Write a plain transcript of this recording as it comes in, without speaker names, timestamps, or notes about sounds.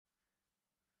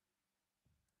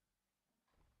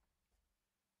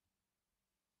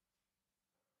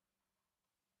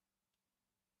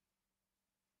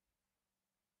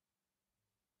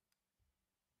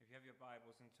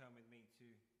Bibles and turn with me to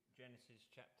Genesis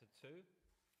chapter 2.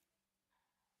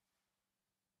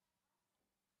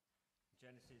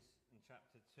 Genesis in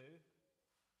chapter 2.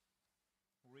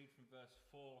 We'll read from verse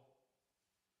 4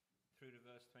 through to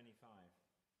verse 25.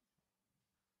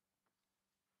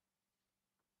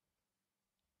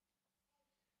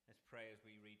 Let's pray as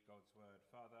we read God's word.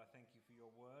 Father, I thank you for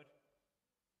your word.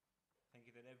 Thank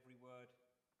you that every word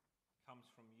comes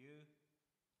from you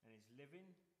and is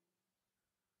living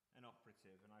and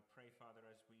operative. And I pray, Father,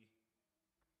 as we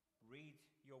read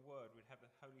your word, we'd have the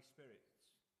Holy Spirit's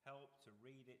help to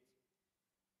read it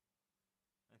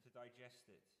and to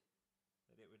digest it,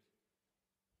 that it would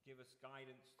give us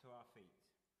guidance to our feet.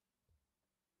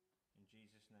 In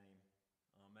Jesus' name,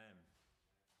 amen.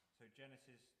 So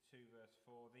Genesis 2 verse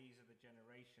 4, these are the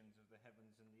generations of the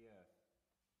heavens and the earth,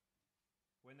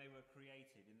 when they were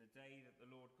created, in the day that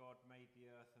the Lord God made the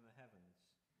earth and the heavens,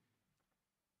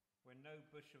 when no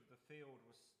bush of the field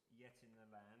was yet in the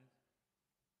land,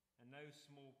 and no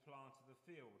small plant of the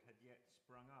field had yet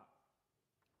sprung up.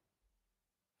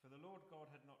 For the Lord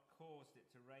God had not caused it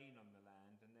to rain on the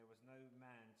land, and there was no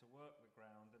man to work the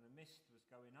ground, and a mist was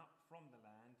going up from the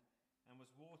land, and was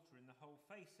watering the whole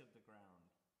face of the ground.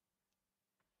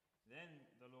 Then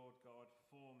the Lord God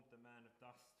formed the man of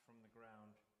dust from the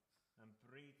ground, and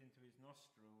breathed into his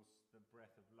nostrils the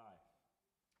breath of life.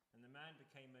 And the man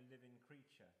became a living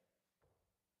creature.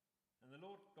 And the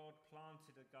Lord God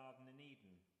planted a garden in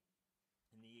Eden,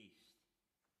 in the east.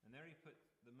 And there he put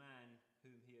the man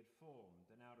whom he had formed.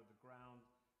 And out of the ground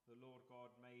the Lord God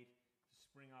made to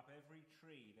spring up every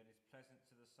tree that is pleasant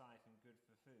to the sight and good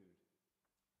for food.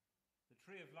 The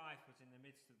tree of life was in the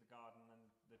midst of the garden, and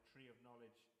the tree of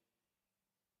knowledge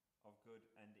of good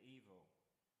and evil.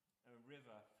 A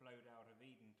river flowed out of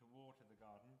Eden to water the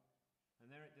garden, and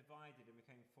there it divided and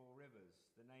became 4 rivers.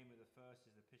 The name of the first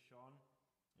is the Pishon.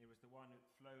 It was the one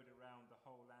that flowed around the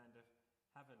whole land of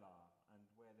Havilah, and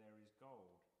where there is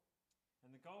gold.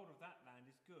 And the gold of that land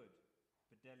is good.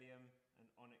 Bdellium and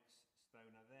onyx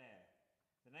stone are there.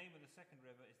 The name of the second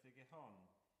river is the Gihon.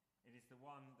 It is the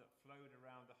one that flowed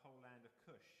around the whole land of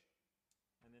Cush.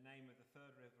 And the name of the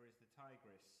third river is the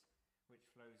Tigris, which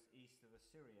flows east of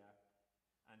Assyria.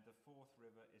 And the 4th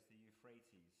river is the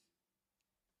Euphrates.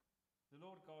 The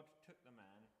Lord God took the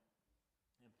man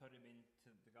and put him into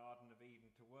the Garden of Eden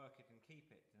to work it and keep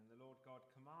it. And the Lord God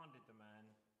commanded the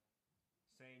man,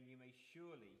 saying, you may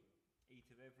surely eat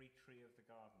of every tree of the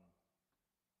garden,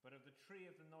 but of the tree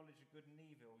of the knowledge of good and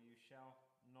evil you shall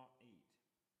not eat.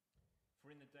 For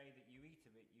in the day that you eat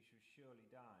of it you shall surely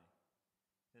die.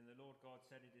 Then the Lord God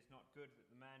said, it is not good that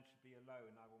the man should be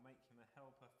alone. I will make him a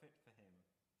helper fit for him.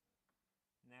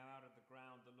 Now out of the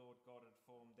ground the Lord God had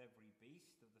formed every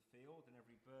beast of the field and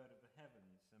every bird of the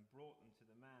heavens, and brought them to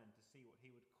the man to see what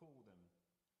he would call them.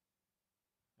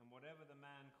 And whatever the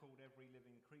man called every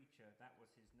living creature, that was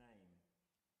his name.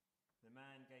 The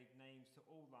man gave names to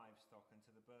all livestock and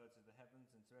to the birds of the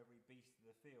heavens and to every beast of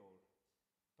the field.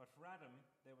 But for Adam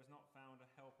there was not found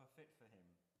a helper fit for him.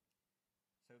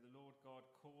 So the Lord God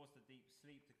caused a deep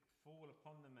sleep to fall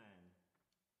upon the man,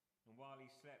 and while he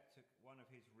slept took one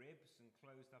of his ribs and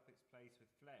closed up its place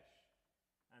with flesh.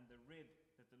 And the rib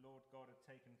that the Lord God had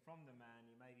taken from the man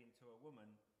he made into a woman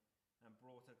and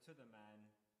brought her to the man.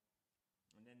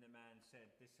 And then the man said,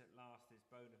 this at last is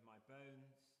bone of my bones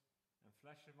and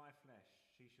flesh of my flesh.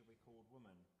 She shall be called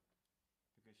woman,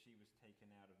 because she was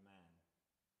taken out of man.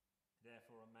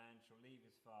 Therefore a man shall leave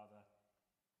his father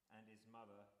and his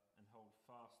mother and hold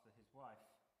fast to his wife,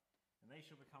 and they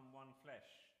shall become one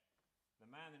flesh. The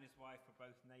man and his wife were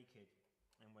both naked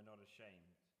and were not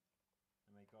ashamed.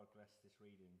 And may God bless this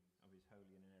reading of his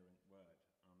holy and inerrant word.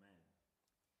 Amen.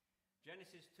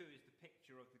 Genesis 2 is the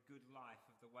picture of the good life,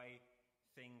 of the way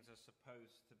things are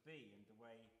supposed to be and the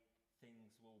way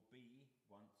things will be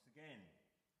once again.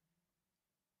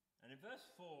 And in verse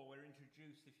 4 we're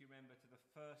introduced, if you remember, to the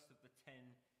first of the 10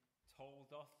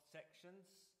 Toldoth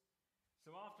sections.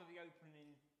 So after the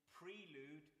opening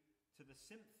prelude to the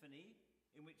symphony,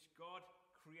 in which God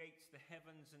creates the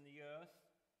heavens and the earth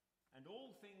and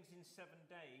all things in 7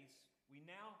 days, we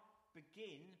now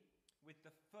begin with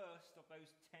the first of those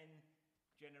 10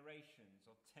 generations,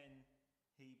 or 10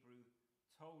 Hebrew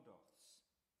Toldoths.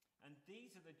 And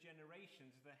these are the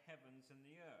generations of the heavens and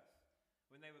the earth,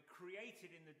 when they were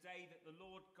created in the day that the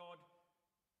Lord God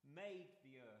made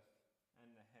the earth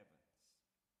and the heavens.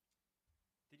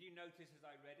 Did you notice as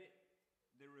I read it,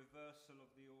 the reversal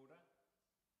of the order?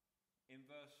 In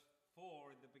verse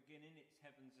 4, at the beginning, it's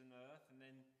heavens and earth, and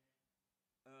then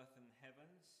earth and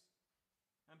heavens.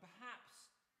 And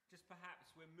perhaps, just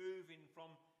perhaps, we're moving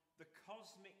from the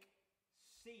cosmic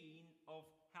scene of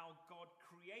how God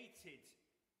created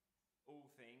all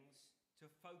things to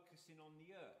focusing on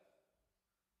the earth.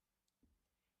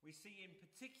 We see in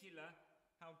particular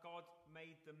how God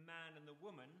made the man and the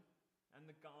woman and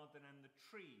the garden and the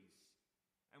trees.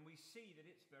 And we see that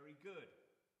it's very good.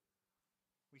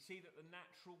 We see that the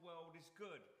natural world is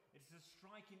good. It is a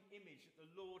striking image that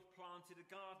the Lord planted a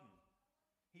garden.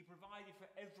 He provided for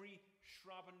every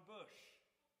shrub and bush.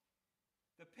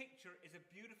 The picture is a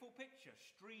beautiful picture.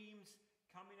 Streams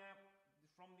coming out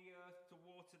from the earth to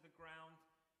water the ground.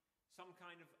 Some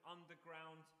kind of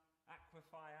underground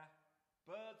aquifer.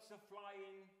 Birds are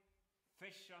flying.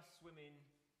 Fish are swimming.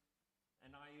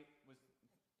 And I was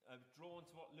drawn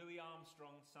to what Louis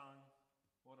Armstrong sung.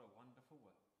 What a wonderful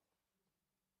world.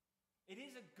 It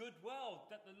is a good world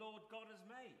that the Lord God has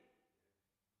made.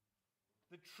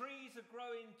 The trees are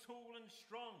growing tall and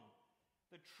strong.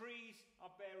 The trees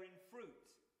are bearing fruit.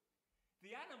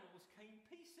 The animals came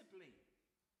peaceably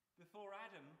before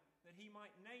Adam that he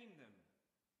might name them.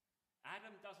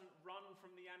 Adam doesn't run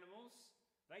from the animals.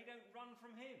 They don't run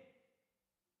from him.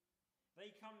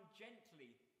 They come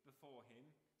gently before him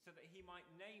so that he might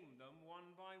name them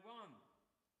one by one.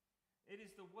 It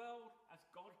is the world as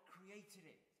God created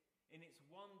it, in its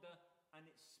wonder and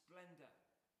its splendor.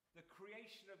 The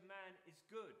creation of man is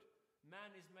good.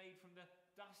 Man is made from the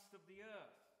dust of the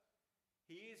earth.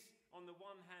 He is, on the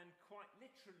one hand, quite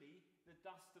literally the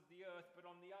dust of the earth, but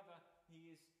on the other,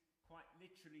 he is quite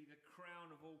literally the crown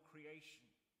of all creation.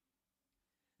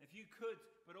 If you could,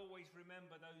 but always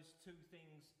remember those two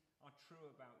things are true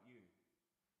about you.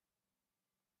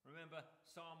 Remember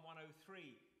Psalm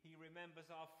 103. He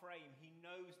remembers our frame. He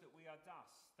knows that we are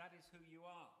dust. That is who you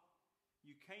are.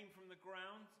 You came from the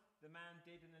ground, the man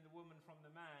did, and then the woman from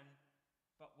the man.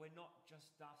 But we're not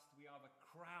just dust. We are the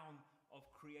crown of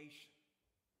creation.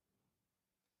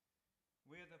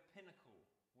 We're the pinnacle.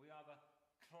 We are the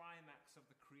climax of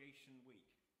the creation week,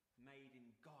 made in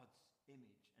God's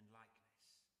image and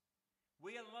likeness.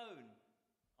 We alone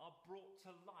are brought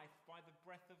to life by the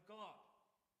breath of God.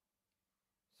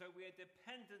 So we are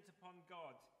dependent upon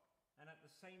God, and at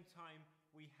the same time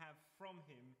we have from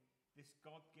him this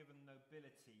God-given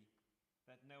nobility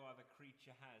that no other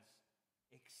creature has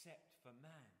except for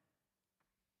man.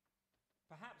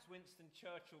 Perhaps Winston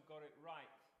Churchill got it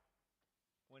right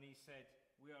when he said,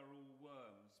 "We are all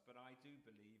worms, but I do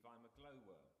believe I'm a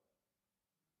glowworm."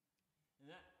 And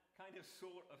that kind of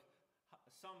sort of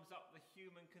sums up the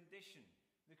human condition.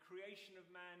 The creation of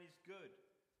man is good.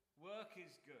 Work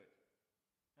is good.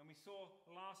 And we saw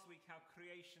last week how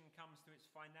creation comes to its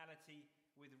finality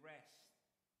with rest,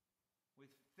 with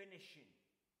finishing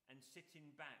and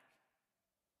sitting back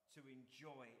to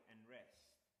enjoy and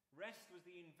rest. Rest was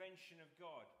the invention of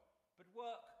God, but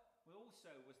work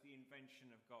also was the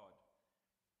invention of God.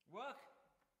 Work,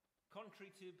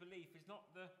 contrary to belief, is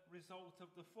not the result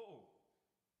of the fall.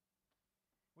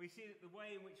 We see that the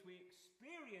way in which we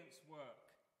experience work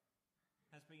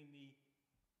has been the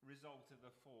result of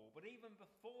the fall. But even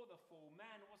before the fall,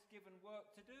 man was given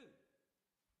work to do.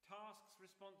 Tasks,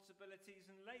 responsibilities,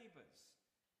 and labours.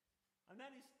 And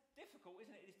that is difficult,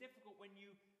 isn't it? It is difficult when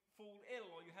you fall ill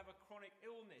or you have a chronic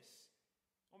illness.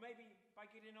 Or maybe by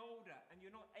getting older and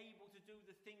you're not able to do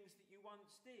the things that you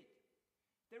once did.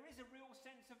 There is a real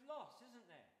sense of loss, isn't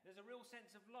there? There's a real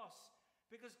sense of loss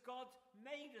because God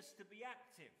made us to be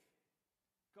active.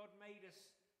 God made us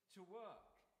to work.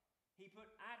 He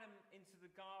put Adam into the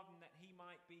garden that he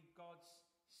might be God's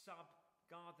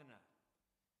sub-gardener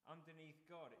underneath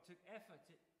God. It took effort,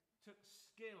 it took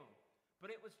skill, but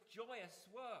it was joyous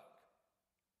work.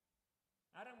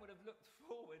 Adam would have looked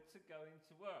forward to going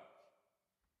to work.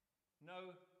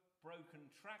 No broken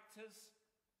tractors,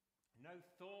 no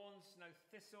thorns, no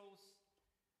thistles,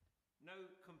 no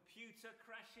computer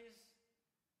crashes.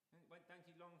 It went down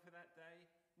too long for that day.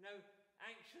 No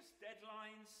anxious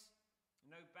deadlines,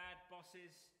 no bad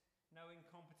bosses, no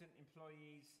incompetent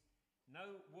employees,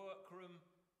 no workroom,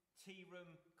 tea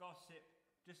room gossip,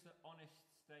 just an honest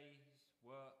day's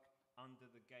work under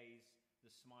the gaze,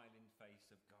 the smiling face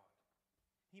of God.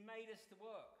 He made us to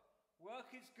work.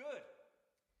 Work is good.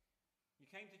 You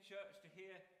came to church to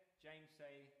hear James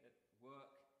say that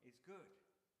work is good.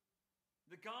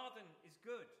 The garden is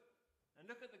good. And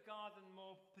look at the garden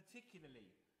more particularly.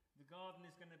 The garden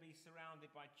is going to be surrounded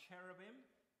by cherubim.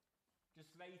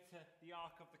 Just later, the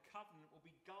Ark of the Covenant will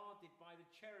be guarded by the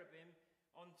cherubim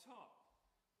on top.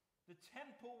 The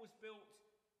temple was built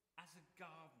as a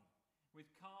garden with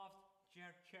carved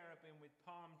cherubim, with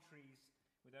palm trees,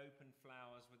 with open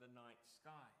flowers, with a night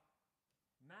sky.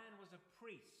 Man was a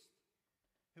priest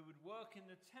who would work in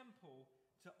the temple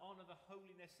to honor the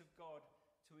holiness of God,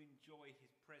 to to enjoy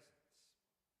his presence.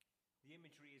 The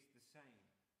imagery is the same.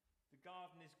 The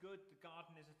garden is good, the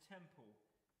garden is a temple.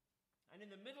 And in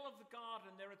the middle of the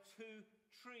garden there are two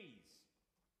trees.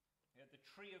 You have the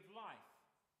tree of life,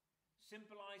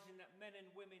 symbolizing that men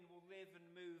and women will live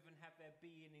and move and have their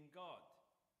being in God.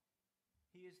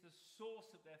 He is the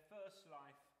source of their first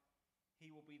life. He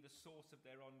will be the source of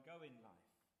their ongoing life.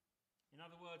 In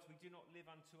other words, we do not live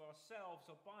unto ourselves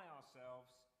or by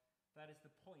ourselves. That is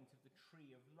the point of the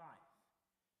tree of life.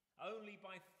 Only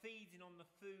by feeding on the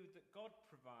food that God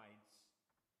provides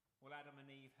will Adam and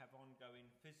Eve have ongoing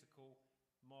physical,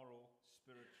 moral,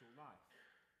 spiritual life.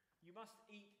 You must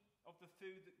eat of the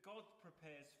food that God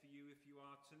prepares for you if you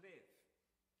are to live.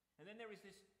 And then there is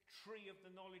this tree of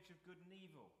the knowledge of good and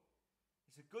evil.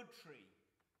 It's a good tree,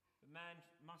 but man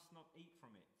must not eat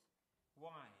from it.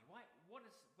 Why? What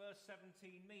does verse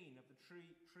 17 mean? Of the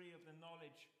tree of the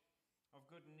knowledge of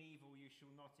good and evil you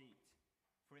shall not eat,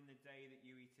 for in the day that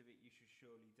you eat of it you shall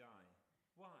surely die.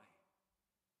 Why?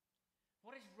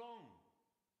 What is wrong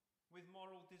with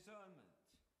moral discernment?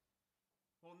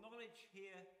 Well, knowledge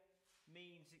here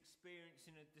means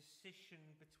experiencing a decision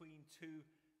between two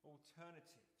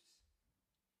alternatives,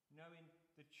 knowing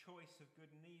the choice of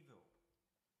good and evil.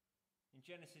 In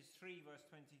Genesis 3 verse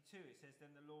 22 it says,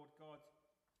 "Then the Lord God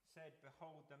said,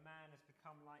 Behold, the man has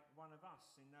become like one of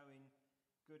us in knowing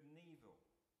good and evil."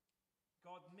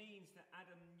 God means that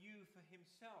Adam knew for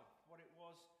himself what it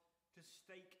was to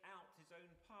stake out his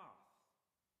own path.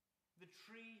 The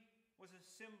tree was a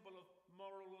symbol of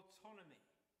moral autonomy,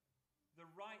 the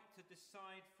right to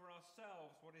decide for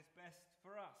ourselves what is best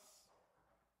for us.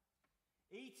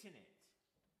 Eating it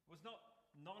was not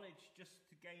knowledge just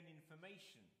to gain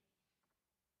information,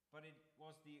 but it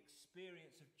was the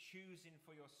experience of choosing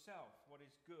for yourself what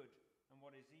is good and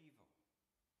what is evil.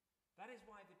 That is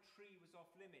why the tree was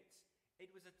off limits. It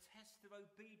was a test of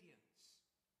obedience.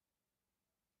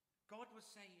 God was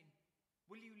saying,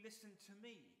 will you listen to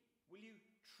me? Will you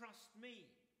trust me?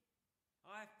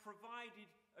 I have provided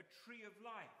a tree of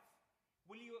life.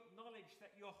 Will you acknowledge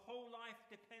that your whole life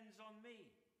depends on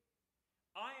me?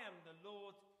 I am the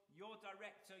Lord, your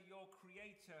director, your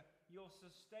creator, your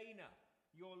sustainer,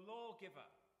 your lawgiver,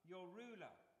 your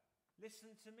ruler.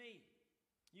 Listen to me.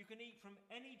 You can eat from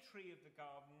any tree of the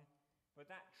garden, but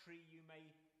that tree you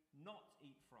may not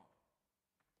eat from.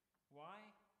 Why?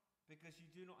 Because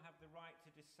you do not have the right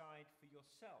to decide for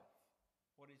yourself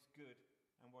what is good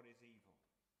and what is evil.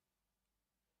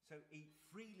 So eat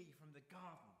freely from the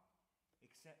garden,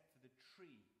 except for the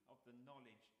tree of the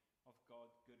knowledge of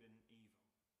God, good and evil.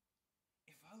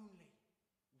 If only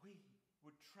we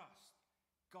would trust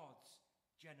God's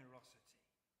generosity.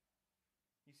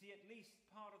 You see, at least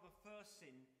part of the first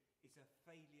sin is a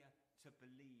failure to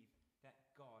believe that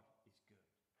God is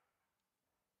good.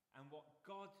 And what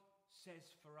God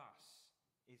says for us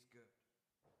is good.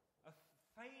 A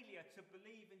failure to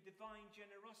believe in divine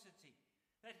generosity,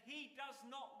 that he does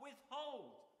not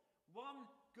withhold one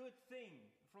good thing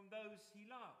from those he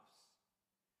loves.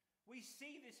 We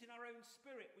see this in our own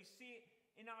spirit. We see it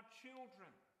in our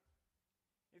children.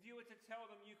 If you were to tell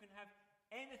them you can have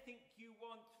anything you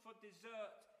want for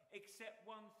dessert except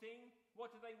one thing,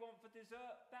 what do they want for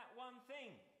dessert? That one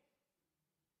thing.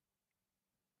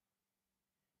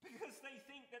 Because they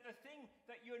think that the thing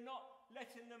that you're not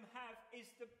letting them have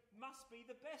must be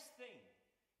the best thing.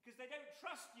 Because they don't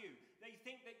trust you. They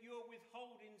think that you're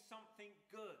withholding something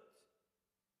good.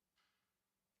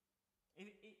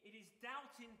 It is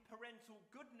doubting parental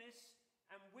goodness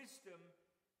and wisdom,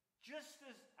 just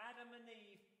as Adam and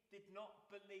Eve did not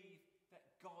believe that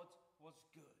God was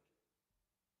good.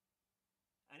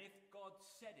 And if God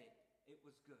said it, it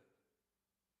was good.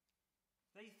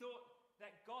 They thought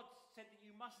that God said that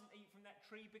you mustn't eat from that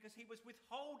tree because he was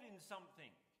withholding something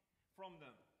from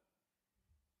them.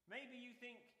 Maybe you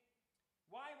think,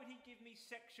 why would he give me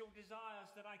sexual desires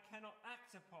that I cannot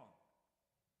act upon?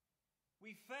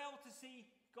 We fail to see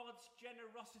God's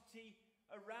generosity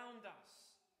around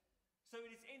us. So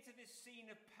it is into this scene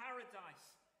of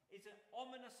paradise. It's an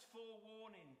ominous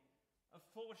forewarning, a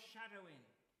foreshadowing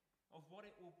of what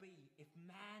it will be if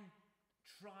man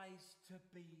tries to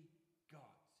be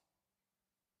God.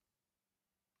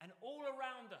 And all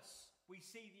around us, we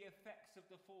see the effects of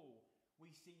the fall. We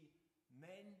see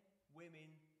men,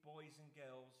 women, boys and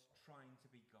girls trying to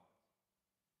be God.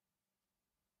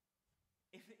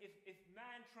 If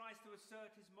man tries to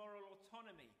assert his moral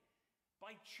autonomy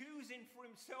by choosing for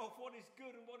himself what is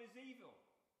good and what is evil,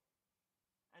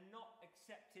 and not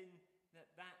accepting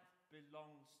that that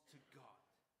belongs to God,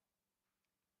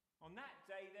 on that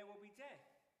day there will be death.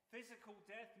 Physical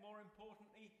death, more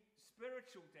importantly,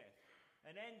 spiritual death.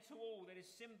 an end to all that is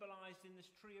symbolized in this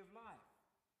tree of life,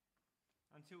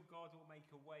 until God will make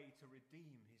a way to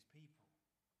redeem his people.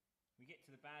 We get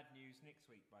to the bad news next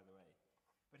week, by the way.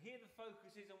 But here the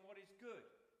focus is on what is good.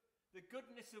 The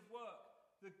goodness of work,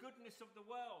 the goodness of the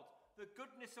world, the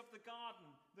goodness of the garden,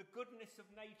 the goodness of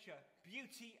nature,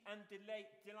 beauty and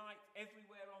delight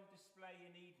everywhere on display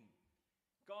in Eden.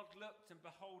 God looked and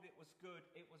behold, it was good,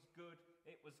 it was good,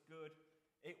 it was good,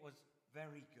 it was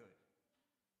very good.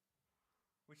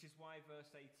 Which is why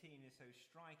verse 18 is so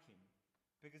striking.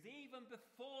 Because even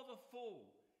before the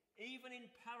fall, even in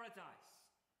paradise,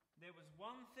 there was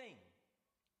one thing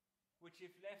which,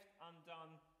 if left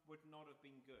undone, would not have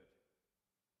been good.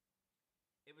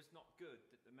 It was not good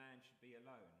that the man should be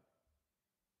alone.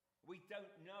 We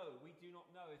do not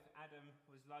know if Adam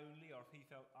was lonely or if he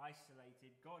felt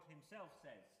isolated. God himself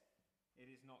says it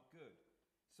is not good.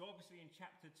 So obviously in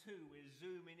chapter 2 we're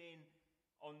zooming in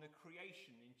on the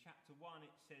creation. In chapter 1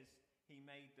 it says he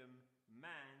made them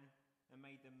man and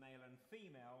made them male and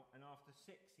female, and after 6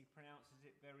 he pronounces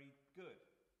it very good.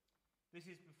 This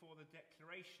is before the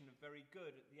declaration of very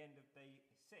good at the end of day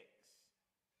 6.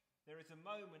 There is a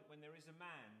moment when there is a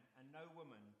man and no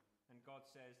woman, and God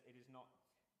says it is not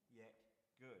yet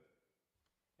good.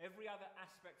 Every other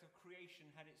aspect of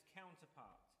creation had its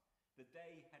counterpart. The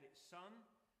day had its sun,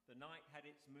 the night had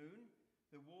its moon,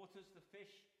 the waters, the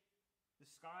fish, the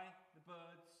sky, the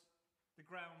birds, the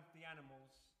ground, the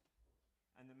animals,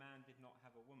 and the man did not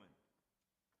have a woman.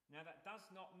 Now that does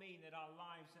not mean that our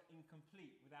lives are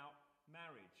incomplete without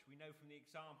marriage. We know from the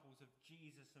examples of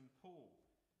Jesus and Paul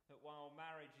that while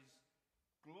marriage is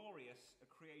glorious, a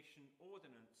creation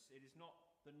ordinance, it is not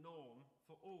the norm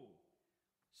for all.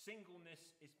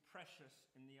 Singleness is precious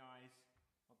in the eyes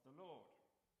of the Lord.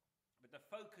 But the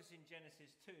focus in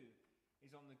Genesis 2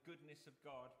 is on the goodness of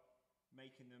God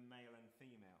making them male and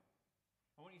female.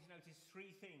 I want you to notice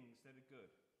 3 things that are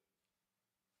good: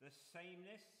 the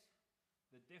sameness,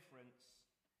 the difference,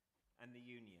 and the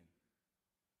union.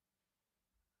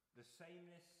 The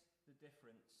sameness, the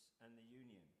difference, and the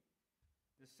union.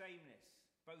 The sameness,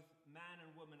 both man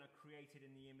and woman are created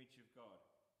in the image of God.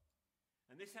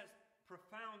 And this has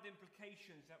profound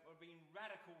implications that were being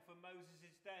radical for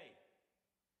Moses' day.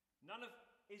 None of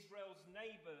Israel's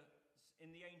neighbours in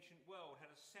the ancient world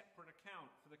had a separate account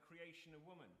for the creation of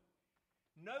woman.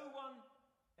 No one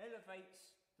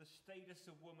elevates the status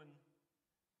of women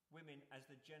as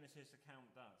the Genesis account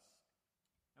does.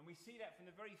 And we see that from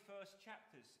the very first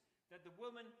chapters, that the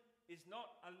woman is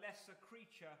not a lesser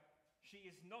creature, she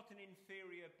is not an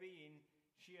inferior being,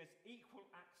 she has equal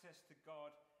access to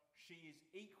God, she is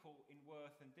equal in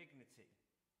worth and dignity.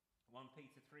 1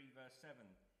 Peter 3 verse 7,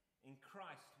 in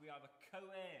Christ we are the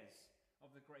co-heirs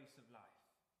of the grace of life.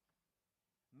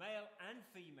 Male and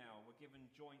female were given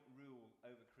joint rule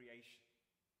over creation.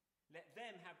 Let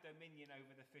them have dominion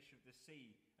over the fish of the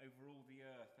sea, over all the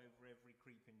earth, over every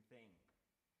creeping thing.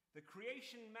 The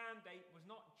creation mandate was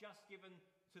not just given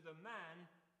to the man,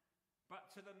 but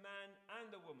to the man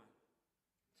and the woman.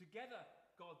 Together,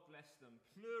 God blessed them,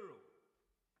 plural.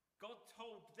 God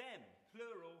told them,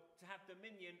 plural, to have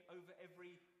dominion over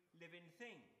every living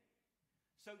thing.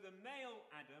 So the male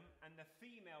Adam and the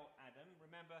female Adam,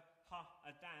 remember,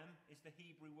 ha-Adam is the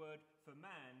Hebrew word for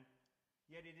man,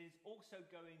 yet it is also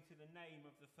going to the name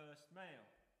of the first male.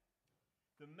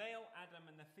 The male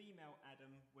Adam and the female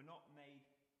Adam were not made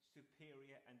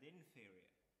superior and inferior.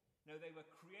 No, they were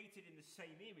created in the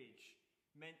same image,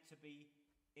 meant to be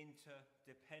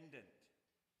interdependent.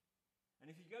 And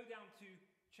if you go down to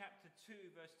chapter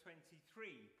 2, verse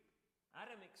 23,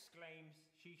 Adam exclaims,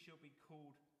 she shall be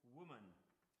called woman,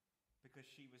 because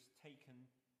she was taken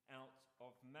out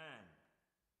of man.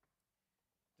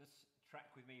 Just track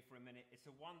with me for a minute. It's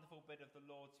a wonderful bit of the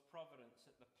Lord's providence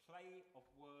that the play of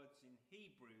words in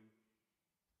Hebrew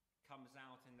comes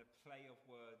out in the play of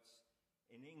words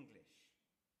in English.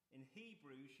 In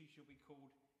Hebrew, she shall be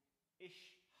called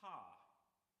Ishha,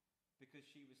 because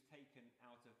she was taken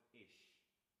out of Ish.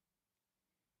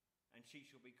 And she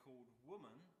shall be called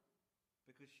woman,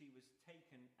 because she was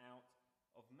taken out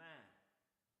of man.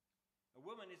 A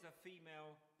woman is a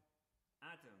female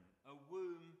Adam, a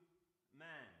womb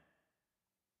man.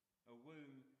 A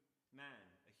womb man,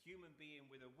 a human being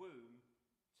with a womb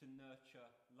to nurture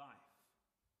life.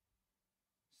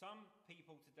 Some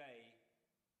people today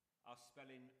are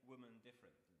spelling woman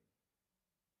differently.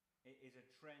 It is a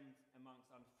trend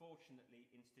amongst, unfortunately,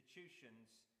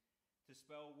 institutions to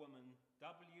spell woman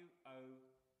W-O-M-X-N.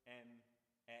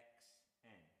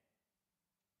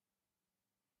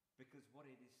 Because what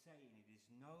it is saying, it is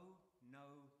no,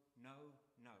 no, no,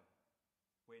 no.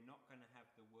 We're not going to have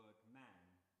the word man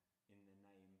in the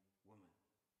name woman.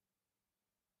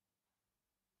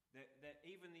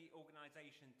 Even the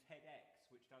organisation TEDx,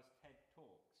 which does TED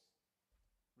Talks,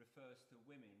 refers to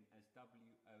women as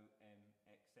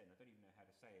WOMXN. I don't even know how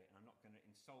to say it, and I'm not going to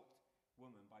insult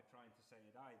woman by trying to say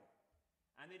it either.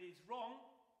 And it is wrong,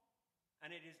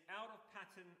 and it is out of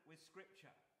pattern with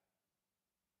Scripture.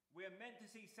 We are meant to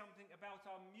see something about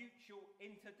our mutual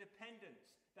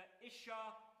interdependence, that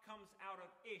Isha comes out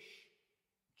of Ish,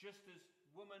 just as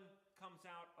woman comes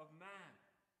out of man.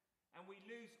 And we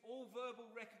lose all verbal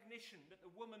recognition that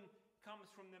the woman comes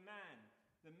from the man.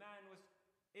 The man was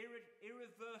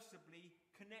irreversibly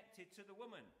connected to the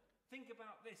woman. Think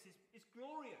about this. It's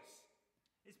glorious.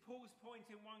 It's Paul's point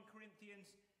in 1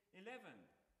 Corinthians 11.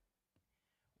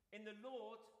 In the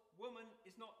Lord, woman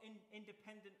is not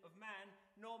independent of man,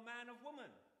 nor man of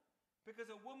woman. Because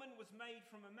a woman was made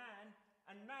from a man,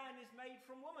 and man is made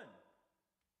from woman.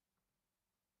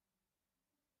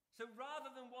 So rather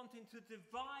than wanting to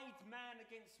divide man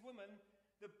against woman,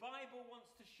 the Bible wants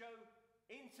to show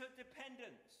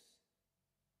interdependence.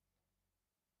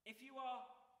 If you are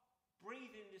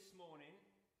breathing this morning,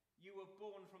 you were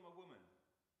born from a woman.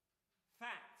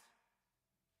 Fact.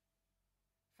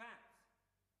 Fact.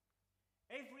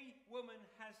 Every woman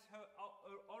has her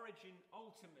origin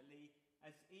ultimately,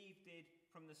 as Eve did,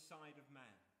 from the side of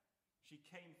man. She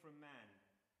came from man.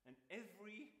 And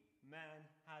every man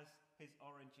has his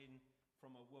origin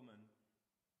from a woman,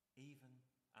 even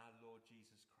our Lord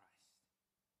Jesus Christ.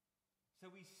 So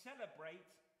we celebrate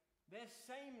their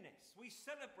sameness. We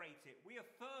celebrate it. We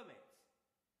affirm it.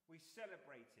 We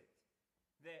celebrate it.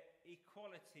 Their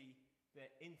equality, their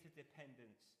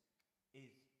interdependence is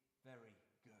very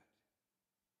good.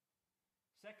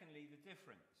 Secondly, the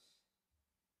difference.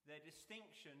 Their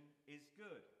distinction is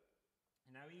good.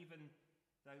 Now, even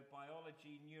though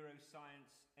biology,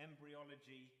 neuroscience,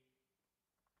 embryology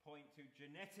point to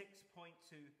genetics, point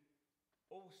to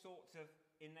all sorts of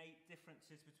innate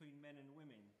differences between men and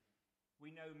women,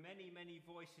 we know many, many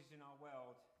voices in our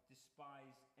world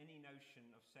despise any notion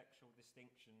of sexual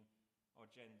distinction or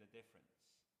gender difference.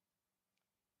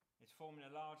 It's forming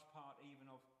a large part even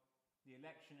of the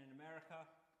election in America.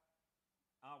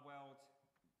 Our world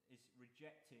is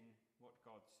rejecting what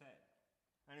God said.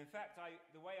 And in fact,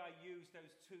 the way I use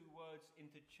those two words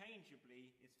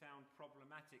interchangeably is found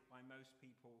problematic by most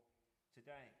people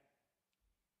today.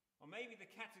 Or maybe the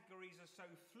categories are so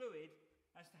fluid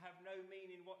as to have no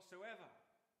meaning whatsoever.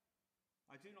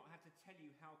 I do not have to tell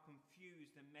you how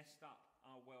confused and messed up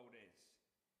our world is.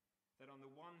 That on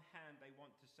the one hand they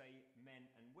want to say men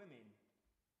and women,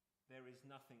 there is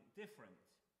nothing different.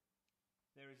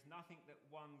 There is nothing that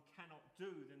one cannot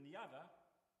do than the other.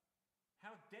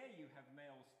 How dare you have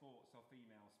male sports or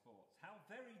female sports? How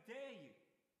very dare you?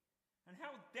 And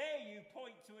how dare you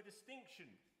point to a distinction,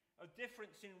 a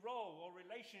difference in role or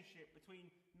relationship between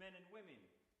men and women?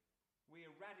 We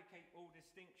eradicate all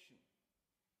distinction.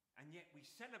 And yet we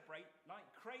celebrate like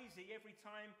crazy every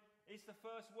time it's the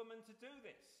first woman to do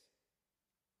this.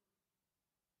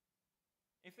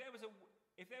 If there was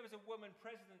a woman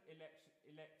president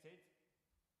elected,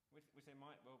 which they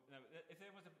might, well, no, if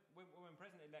there was a woman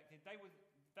president elected, they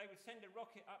would send a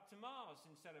rocket up to Mars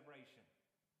in celebration.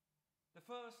 The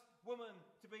first woman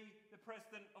to be the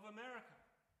president of America.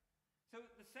 So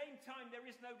at the same time, there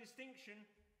is no distinction,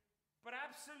 but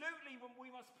absolutely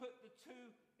we must put the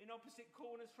two in opposite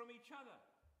corners from each other.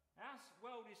 Our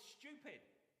world is stupid.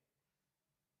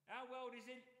 Our world is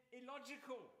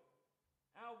illogical.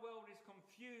 Our world is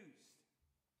confused.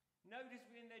 Notice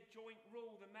within their joint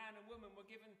rule, the man and woman were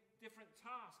given different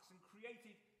tasks and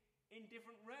created in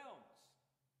different realms.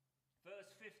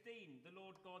 Verse 15, the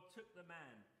Lord God took the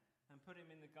man and put him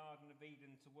in the Garden of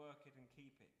Eden to work it and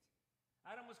keep it.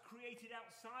 Adam was created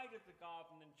outside of the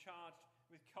garden and charged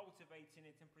with cultivating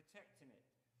it and protecting it.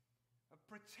 A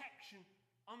protection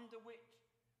under which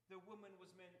the woman was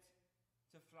meant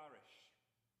to flourish.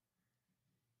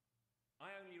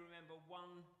 I only remember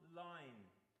one line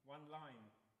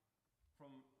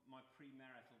from my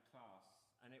premarital class,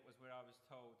 and it was where I was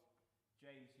told,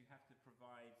 James, you have to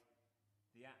provide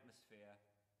the atmosphere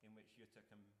in which Jutta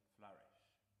can flourish.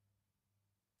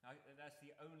 That's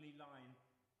the only line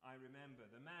I remember.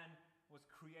 The man was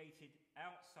created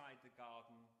outside the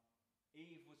garden.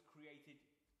 Eve was created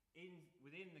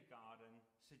within the garden,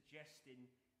 suggesting,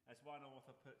 as one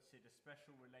author puts it, a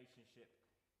special relationship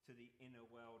to the inner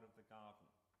world of the garden.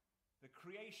 The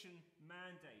creation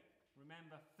mandate,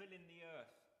 remember, filling the earth,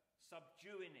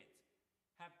 subduing it,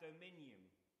 have dominion.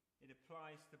 It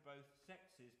applies to both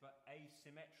sexes, but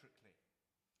asymmetrically.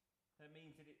 That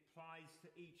means that it applies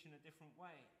to each in a different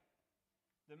way.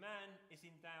 The man is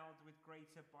endowed with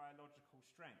greater biological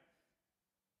strength.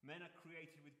 Men are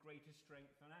created with greater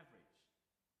strength on average.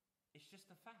 It's just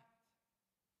a fact.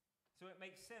 So it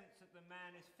makes sense that the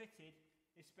man is fitted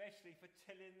especially for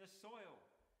tilling the soil,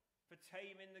 for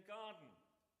taming the garden,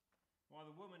 while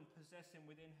the woman possessing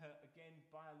within her, again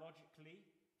biologically,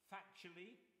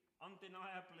 factually,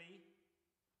 undeniably,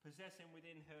 possessing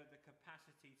within her the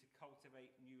capacity to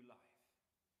cultivate new life,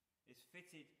 is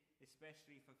fitted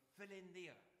especially for filling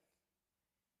the earth,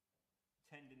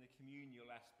 tending the communal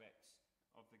aspects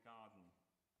of the garden.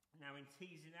 Now, in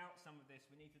teasing out some of this,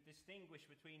 we need to distinguish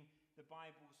between the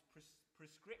Bible's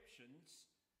prescriptions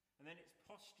and then its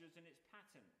postures and its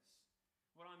patterns.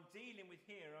 What I'm dealing with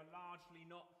here are largely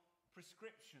not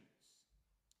prescriptions.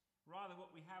 Rather,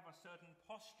 what we have are certain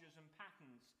postures and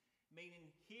patterns, meaning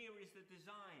here is the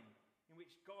design in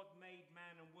which God made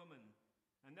man and woman.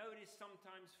 And though it is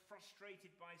sometimes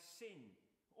frustrated by sin,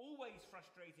 always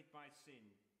frustrated by sin,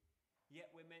 yet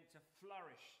we're meant to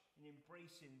flourish in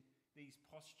embracing these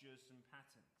postures and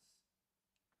patterns.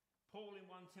 Paul in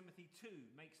 1 Timothy 2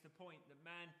 makes the point that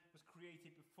man was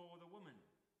created before the woman.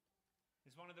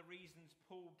 It's one of the reasons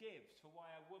Paul gives for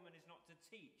why a woman is not to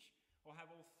teach or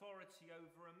have authority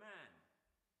over a man.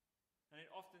 And it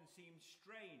often seems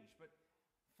strange, but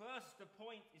first the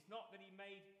point is not that he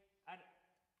made Adam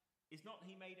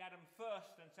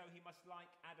first and so he must like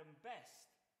Adam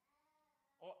best,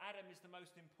 or Adam is the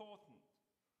most important.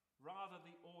 Rather,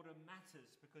 the order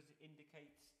matters because it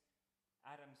indicates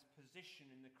Adam's position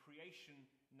in the creation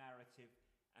narrative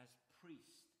as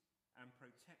priest and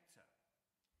protector.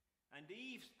 And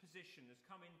Eve's position as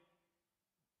coming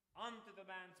under the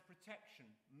man's protection,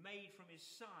 made from his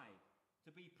side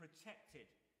to be protected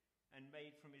and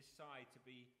made from his side to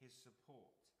be his support.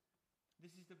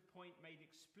 This is the point made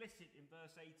explicit in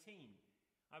verse 18.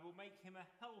 I will make him a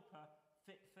helper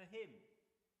fit for him.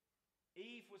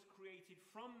 Eve was created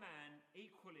from man,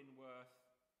 equal in worth.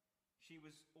 She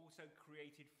was also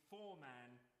created for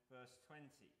man, verse 20.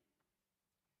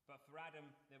 But for Adam,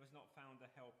 there was not found a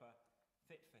helper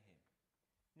fit for him.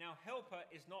 Now, helper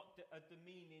is not a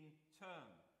demeaning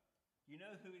term. You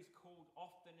know who is called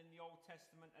often in the Old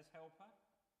Testament as helper?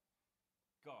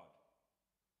 God.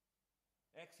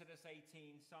 Exodus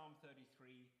 18, Psalm 33,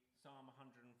 Psalm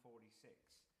 146.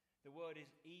 The word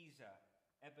is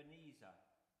Ebenezer,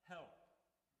 help.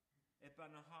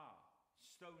 Ebenahar,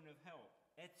 stone of help.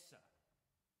 Etzah.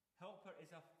 Helper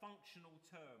is a functional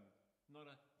term,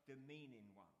 not a demeaning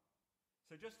one.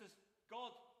 So just as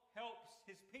God helps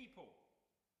his people,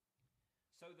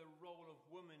 so the role of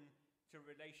woman to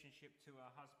relationship to her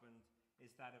husband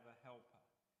is that of a helper.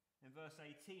 In verse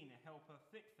 18, a helper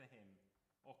fit for him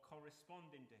or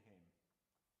corresponding to him.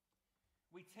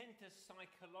 We tend to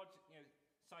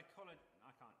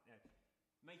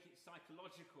make it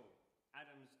psychological,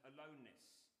 Adam's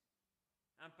aloneness.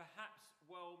 And perhaps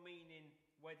well-meaning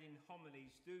wedding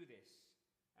homilies do this.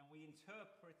 And we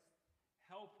interpret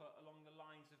helper along the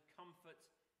lines of comfort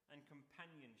and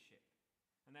companionship.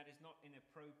 And that is not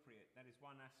inappropriate. That is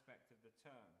one aspect of the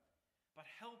term. But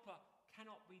helper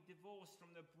cannot be divorced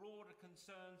from the broader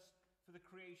concerns for the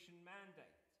creation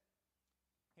mandate.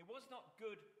 It was not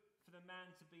good for the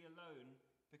man to be alone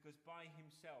because by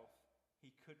himself he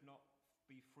could not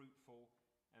be fruitful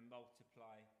and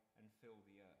multiply and fill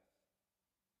the earth.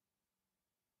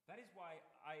 That is why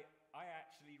I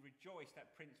actually rejoiced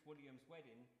at Prince William's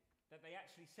wedding, that they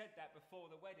actually said that before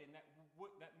the wedding, that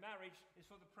marriage is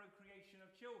for the procreation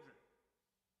of children.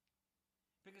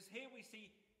 Because here we see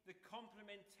the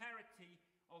complementarity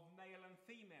of male and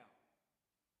female.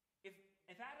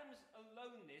 If Adam's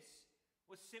aloneness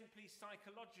was simply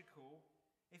psychological,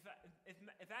 if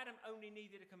Adam only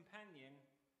needed a companion,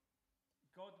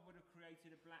 God would have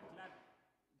created a black Labrador.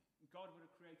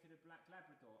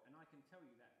 And I can tell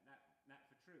you that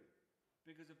for true.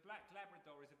 Because a black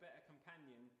Labrador is a better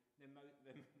companion than most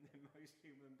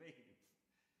human beings.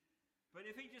 But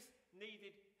if he just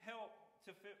needed help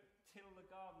to till the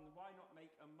garden, why not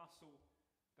make a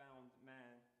muscle-bound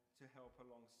man to help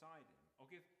alongside him? Or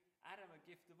give Adam a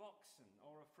gift of oxen,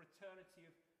 or a fraternity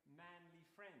of manly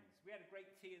friends. We had a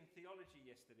great tea and theology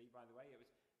yesterday, by the way. It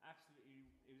was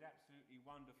absolutely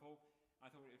wonderful. I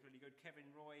thought it was really good.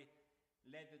 Kevin Roy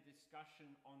led the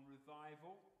discussion on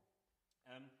revival.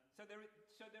 So there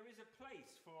is a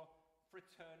place for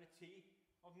fraternity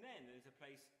of men. There is a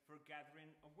place for a gathering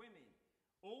of women,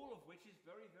 all of which is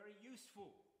very, very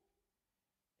useful.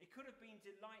 It could have been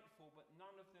delightful, but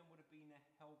none of them would have been a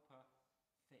helper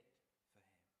fit for him.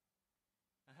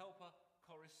 A helper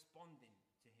corresponding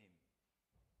to him,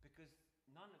 because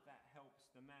none of that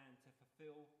helps the man to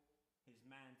fulfill his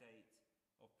mandate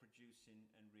of producing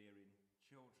and rearing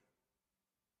children.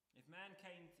 If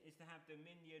mankind is to have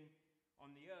dominion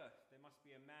on the earth, there must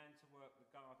be a man to work the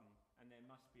garden, and there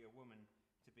must be a woman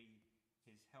to be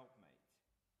his helpmate.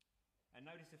 And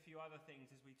notice a few other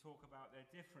things as we talk about their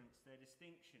difference, their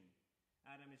distinction.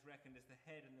 Adam is reckoned as the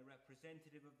head and the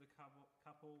representative of the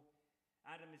couple.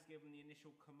 Adam is given the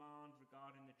initial command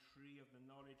regarding the tree of the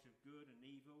knowledge of good and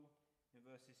evil in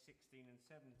verses 16 and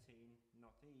 17,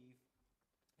 not Eve.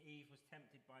 Eve was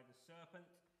tempted by the serpent,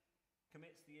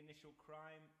 commits the initial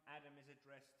crime. Adam is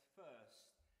addressed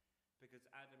first because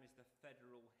Adam is the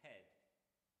federal head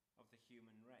of the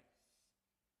human race.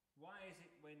 Why is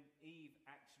it when Eve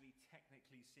actually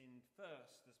technically sinned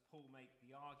first, does Paul make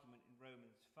the argument in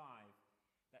Romans 5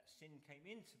 that sin came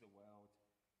into the world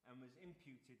and was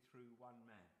imputed through one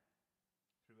man,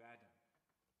 through Adam?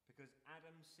 Because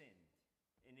Adam sinned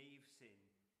and Eve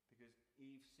sinned, because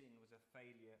Eve's sin was a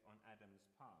failure on Adam's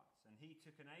part. And he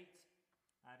took an 8,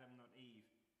 Adam, not Eve,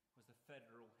 was the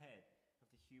federal head of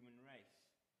the human race.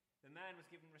 The man was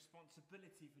given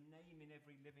responsibility for naming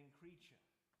every living creature.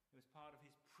 It was part of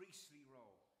his priestly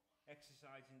role,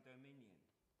 exercising dominion.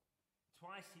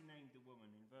 Twice he named the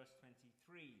woman in verse 23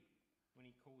 when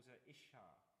he calls her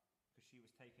Ishar, because she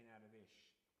was taken out of Ish.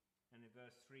 And in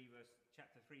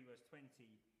chapter 3, verse 20,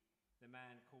 the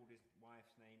man called his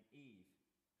wife's name Eve,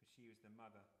 because she was the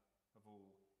mother of all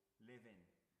living.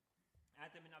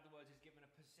 Adam, in other words, is given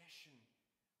a possession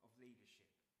of leadership.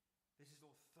 This is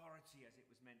authority as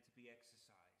it was meant to be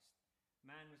exercised.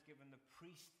 Man was given the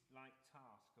priest-like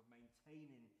task of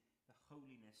maintaining the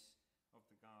holiness of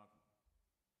the garden.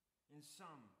 In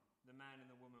sum, the man and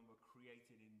the woman were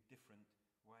created in different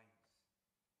ways.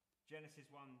 Genesis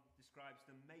 1 describes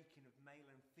the making of male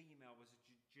and female as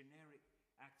a generic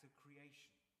act of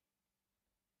creation.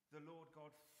 The Lord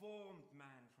God formed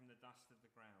man from the dust of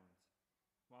the ground,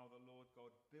 while the Lord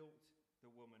God built the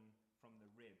woman from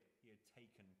the rib he had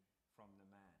taken from the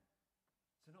man.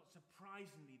 So not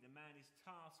surprisingly, the man is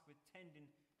tasked with tending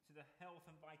to the health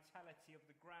and vitality of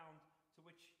the ground from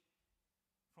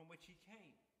which he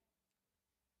came.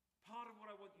 Part of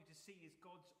what I want you to see is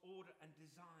God's order and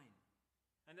design,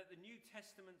 and that the New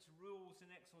Testament's rules and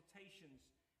exhortations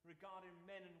regarding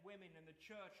men and women and the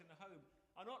church and the home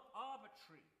are not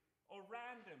arbitrary or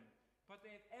random, but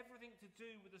they have everything to do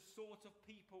with the sort of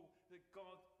people that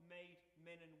God made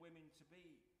men and women to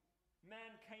be.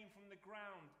 Man came from the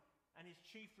ground, and his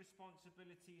chief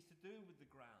responsibility is to do with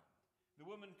the ground. The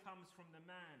woman comes from the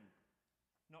man,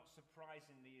 not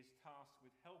surprisingly is tasked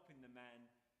with helping the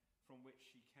man from which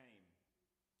she came.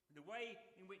 The way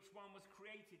in which one was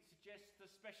created suggests the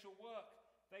special work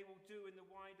they will do in the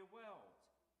wider world.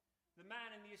 The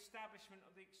man in the establishment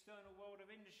of the external world of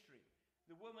industry.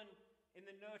 The woman in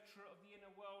the nurture of the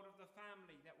inner world of the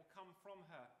family that will come from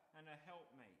her and her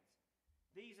helpmate.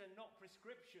 These are not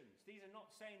prescriptions. These are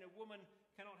not saying a woman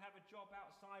cannot have a job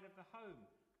outside of the home.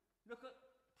 Look at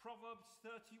Proverbs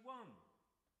 31.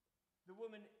 The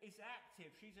woman is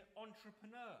active. She's an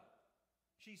entrepreneur.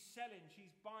 She's selling.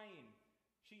 She's buying.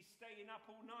 She's staying up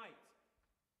all night.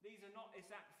 These are not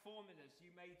exact formulas.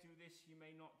 You may do this, you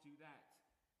may not do that.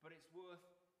 But it's worth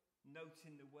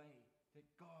noting the way that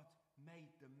God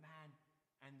made the man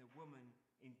and the woman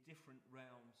in different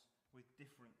realms with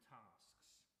different tasks.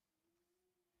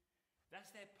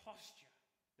 That's their posture,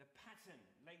 the pattern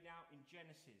laid out in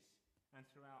Genesis and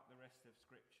throughout the rest of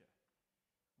Scripture.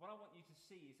 What I want you to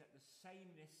see is that the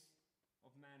sameness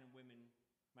of man and woman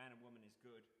is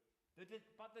good,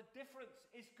 but the difference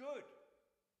is good.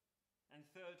 And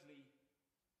thirdly,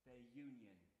 their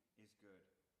union is good.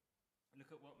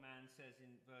 Look at what man says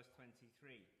in verse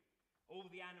 23. All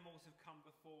the animals have come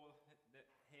before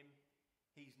him.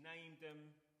 He's named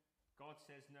them. God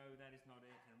says, no, that is not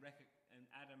it. And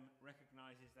Adam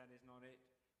recognizes that is not it.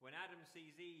 When Adam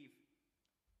sees Eve,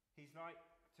 he's like,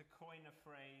 to coin a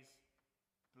phrase,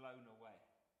 blown away.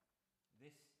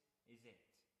 This is it.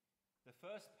 The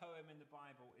first poem in the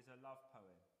Bible is a love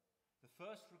poem. The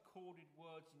first recorded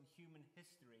words in human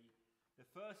history, the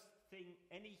first thing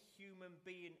any human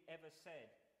being ever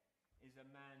said, is a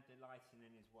man delighting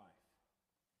in his wife.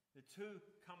 The two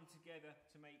come together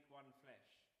to make one flesh.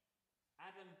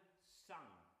 Adam sung,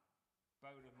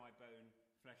 bone of my bone,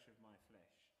 flesh of my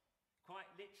flesh. Quite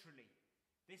literally,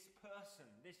 this person,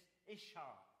 this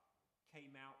Ishar,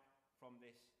 came out from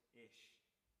this Ish.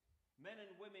 Men and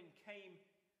women came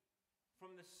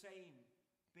from the same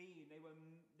being. They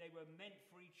were meant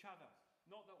for each other.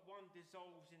 Not that one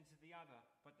dissolves into the other,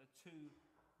 but the two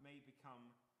may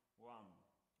become one.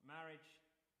 Marriage,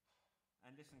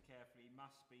 and listen carefully,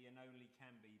 must be and only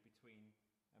can be between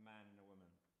a man and a woman.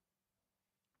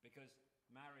 Because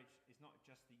marriage is not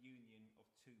just the union of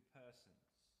two persons.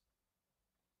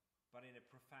 but in a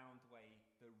profound way,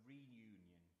 the reunion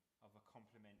of a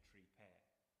complementary pair.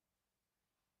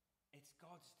 It's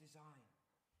God's design.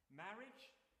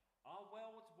 Marriage, our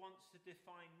world wants to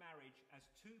define marriage as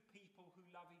two people who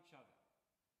love each other,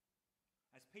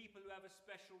 as people who have a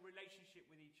special relationship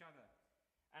with each other,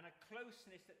 and a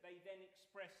closeness that they then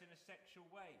express in a sexual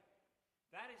way.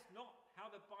 That is not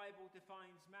how the Bible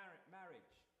defines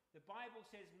marriage. The Bible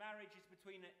says marriage is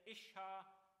between an ishar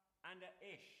and an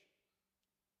ish.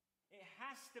 It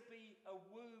has to be a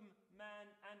womb man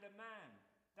and a man.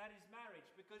 That is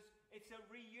marriage, because it's a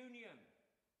reunion.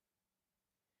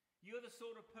 You're the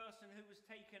sort of person who was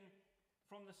taken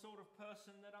from the sort of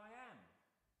person that I am.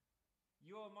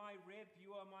 You're my rib,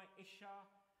 you are my ishar,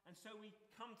 and so we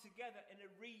come together in a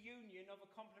reunion of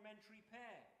a complementary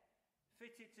pair,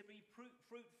 fitted to be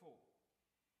fruitful.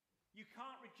 You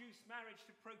can't reduce marriage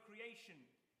to procreation,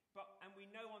 and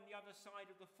we know on the other side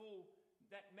of the fall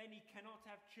that many cannot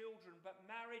have children, but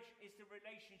marriage is the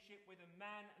relationship where the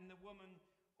man and the woman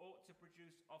ought to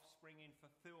produce offspring in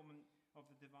fulfillment of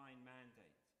the divine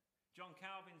mandate. John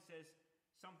Calvin says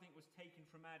something was taken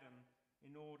from Adam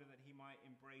in order that he might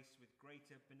embrace with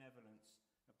greater benevolence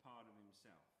a part of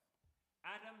himself.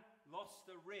 Adam lost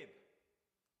the rib,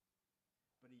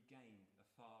 but he gained a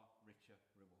far richer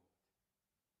reward.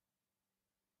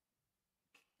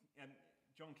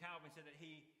 John Calvin said that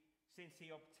since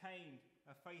he obtained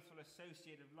a faithful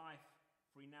associate of life,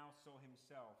 for he now saw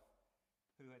himself,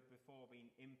 who had before been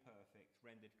imperfect,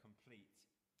 rendered complete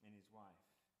in his wife.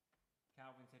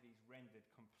 Calvin said he's rendered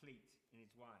complete in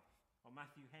his wife. Or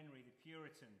Matthew Henry, the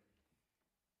Puritan,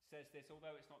 says this,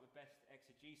 although it's not the best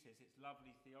exegesis, it's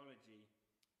lovely theology.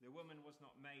 The woman was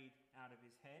not made out of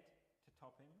his head to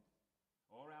top him,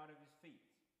 or out of his feet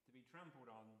to be trampled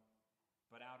on,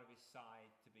 but out of his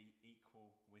side to be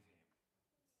equal with him,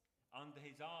 under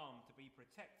his arm to be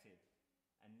protected,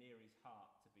 and near his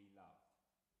heart to be loved.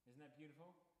 Isn't that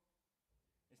beautiful?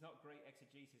 It's not great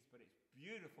exegesis, but it's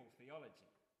beautiful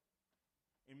theology.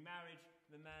 In marriage,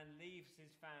 the man leaves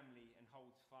his family and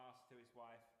holds fast to his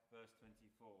wife, verse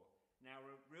 24. Now,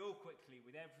 real quickly,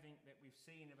 with everything that we've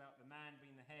seen about the man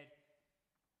being the head,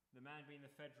 the man being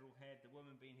the federal head, the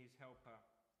woman being his helper,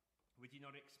 would you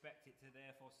not expect it to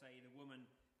therefore say the woman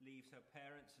leaves her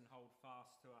parents and holds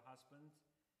fast to her husband?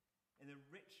 In a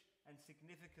rich and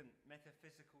significant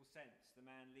metaphysical sense, the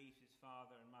man leaves his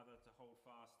father and mother to hold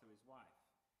fast to his wife.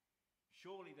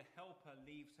 Surely the helper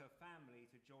leaves her family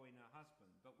to join her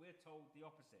husband, but we're told the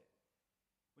opposite,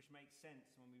 which makes sense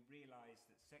when we realize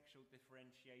that sexual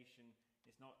differentiation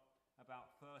is not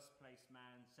about first place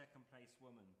man, second place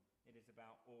woman. It is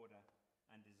about order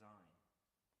and design.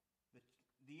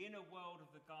 The inner world of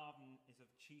the garden is of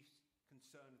chief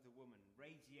concern of the woman,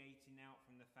 radiating out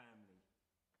from the family,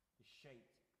 is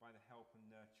shaped by the help and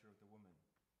nurture of the woman.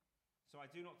 So I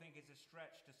do not think it's a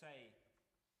stretch to say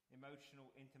emotional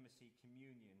intimacy,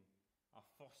 communion, are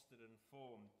fostered and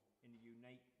formed in a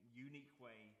unique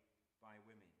way by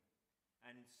women.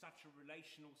 And in such a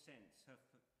relational sense,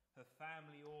 her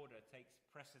family order takes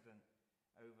precedent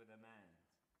over the man's.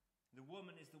 The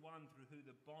woman is the one through who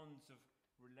the bonds of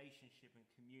relationship and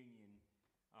communion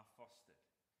are fostered.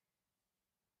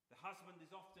 The husband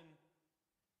is often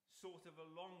sort of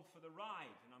along for the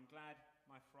ride, and I'm glad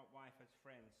my wife has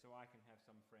friends, so I can have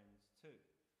some friends too.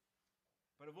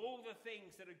 But of all the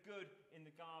things that are good in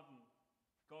the garden,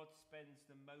 God spends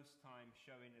the most time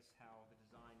showing us how the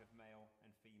design of male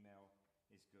and female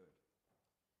is good.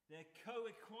 Their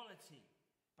co-equality,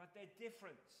 but their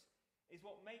difference, is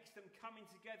what makes them coming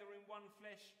together in one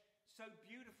flesh so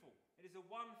beautiful. It is a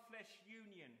one flesh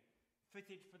union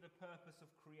fitted for the purpose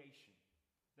of creation,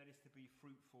 that is to be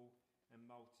fruitful and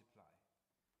multiply.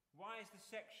 Why is the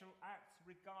sexual act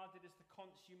regarded as the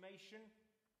consummation?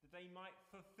 That they might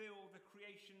fulfill the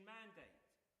creation mandate.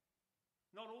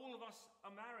 Not all of us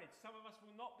are married. Some of us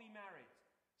will not be married.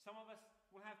 Some of us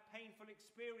will have painful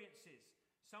experiences.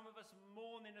 Some of us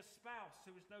mourn in a spouse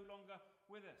who is no longer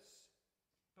with us.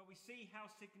 But we see how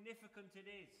significant it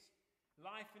is.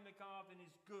 Life in the garden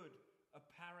is good, a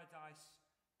paradise,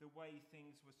 the way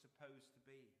things were supposed to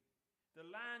be. The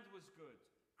land was good,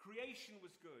 creation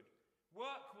was good,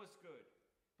 work was good,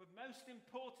 but most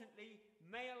importantly,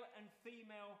 male and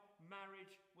female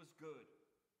marriage was good.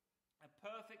 A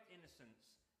perfect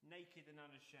innocence, naked and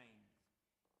unashamed.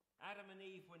 Adam and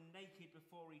Eve were naked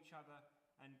before each other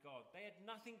and God. They had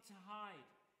nothing to hide,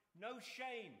 no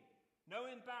shame, no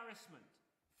embarrassment,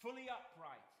 fully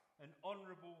upright, an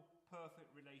honourable, perfect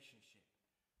relationship.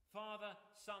 Father,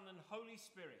 Son and Holy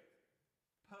Spirit,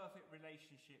 perfect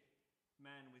relationship,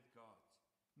 man with God.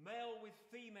 Male with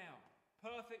female,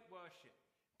 perfect worship,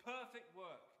 perfect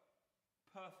work,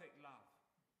 perfect love.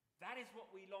 That is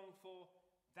what we long for.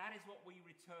 That is what we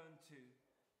return to.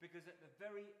 Because at the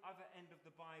very other end of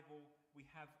the Bible, we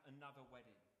have another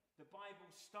wedding. The Bible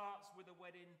starts with a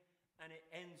wedding and it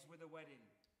ends with a wedding.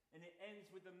 And it ends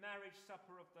with the marriage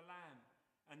supper of the Lamb.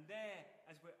 And there,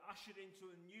 as we're ushered into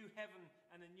a new heaven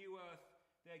and a new earth,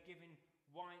 they're given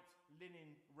white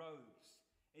linen robes.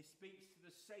 It speaks to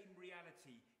the same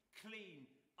reality: clean,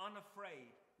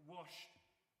 unafraid, washed,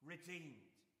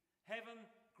 redeemed. Heaven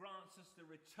grants us the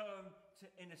return to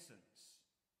innocence.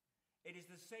 It is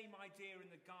the same idea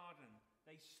in the garden.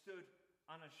 They stood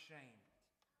unashamed.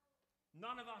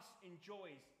 None of us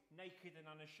enjoys naked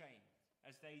and unashamed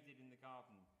as they did in the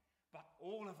garden. But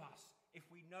all of us, if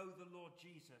we know the Lord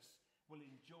Jesus, will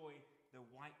enjoy the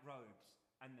white robes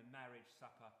and the marriage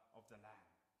supper of the Lamb.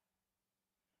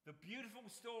 The beautiful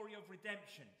story of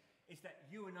redemption is that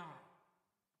you and I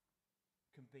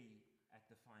can be at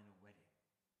the final wedding.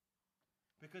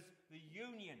 Because the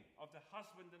union of the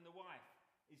husband and the wife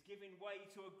is giving way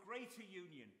to a greater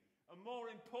union, a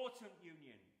more important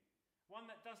union, one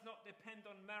that does not depend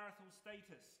on marital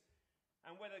status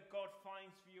and whether God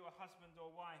finds for you a husband or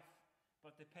wife,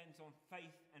 but depends on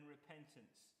faith and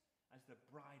repentance as the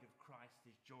bride of Christ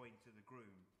is joined to the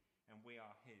groom, and we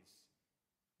are his,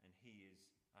 and he is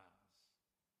ours.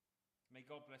 May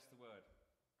God bless the word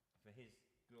for his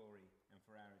glory and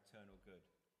for our eternal good.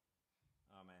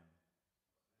 Amen.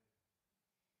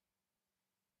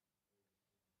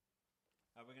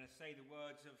 We're going to say the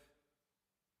words of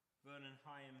Vernon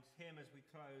Hyam's hymn as we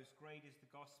close. Great is the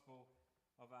gospel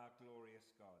of our glorious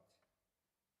God.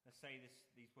 Let's say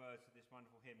these words of this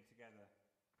wonderful hymn together.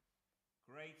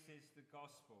 Great is the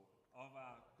gospel of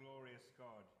our glorious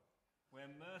God, where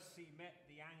mercy met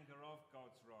the anger of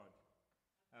God's rod.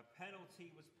 A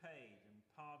penalty was paid and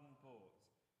pardon bought,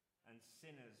 and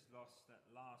sinners lost at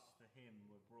last to him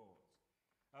were brought.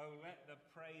 Oh, let the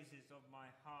praises of my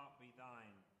heart be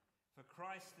thine, for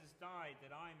Christ has died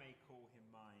that I may call him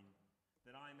mine,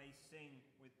 that I may sing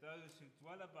with those who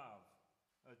dwell above,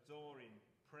 adoring,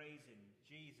 praising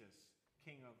Jesus,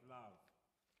 King of love.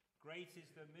 Great is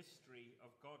the mystery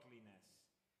of godliness.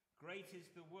 Great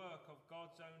is the work of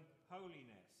God's own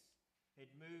holiness. It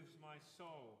moves my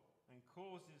soul and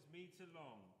causes me to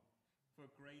long for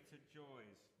greater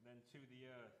joys than to the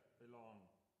earth belong.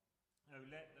 Oh,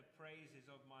 let the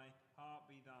praises of my heart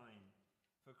be thine,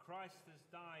 for Christ has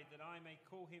died that I may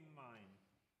call him mine,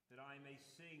 that I may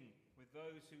sing with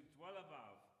those who dwell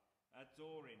above,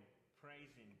 adoring,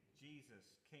 praising Jesus,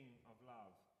 King of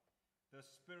love. The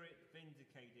Spirit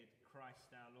vindicated Christ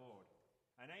our Lord.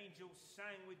 An angel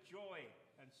sang with joy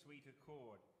and sweet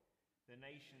accord. The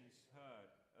nations heard,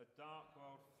 a dark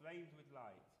world flamed with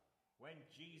light, when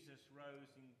Jesus rose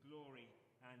in glory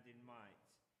and in might.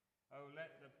 Oh,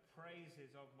 let the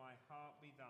praises of my heart be thine.